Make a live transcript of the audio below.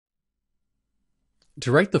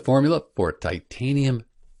To write the formula for titanium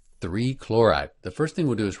 3 chloride, the first thing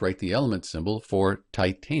we'll do is write the element symbol for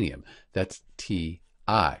titanium. That's Ti.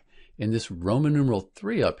 And this Roman numeral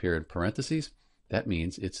 3 up here in parentheses, that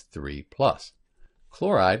means it's 3 plus.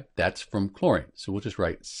 Chloride, that's from chlorine, so we'll just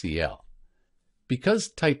write Cl. Because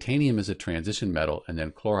titanium is a transition metal and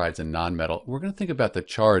then chloride's a nonmetal, we're going to think about the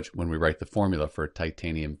charge when we write the formula for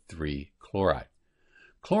titanium 3 chloride.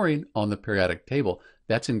 Chlorine on the periodic table,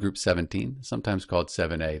 that's in group 17, sometimes called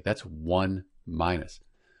 7A. That's 1 minus.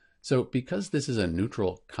 So because this is a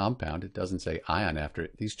neutral compound, it doesn't say ion after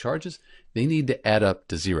it, these charges, they need to add up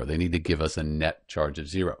to 0. They need to give us a net charge of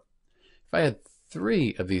 0. If I had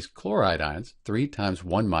 3 of these chloride ions, 3 times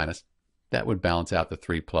 1 minus, that would balance out the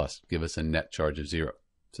 3 plus, give us a net charge of 0.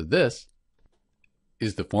 So this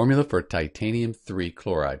is the formula for titanium 3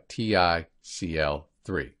 chloride,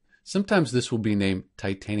 TiCl3. Sometimes this will be named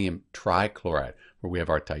titanium trichloride, where we have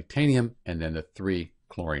our titanium and then the 3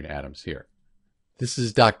 chlorine atoms here. This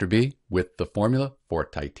is Dr. B with the formula for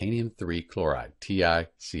titanium 3 chloride,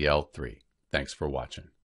 TiCl3. Thanks for watching.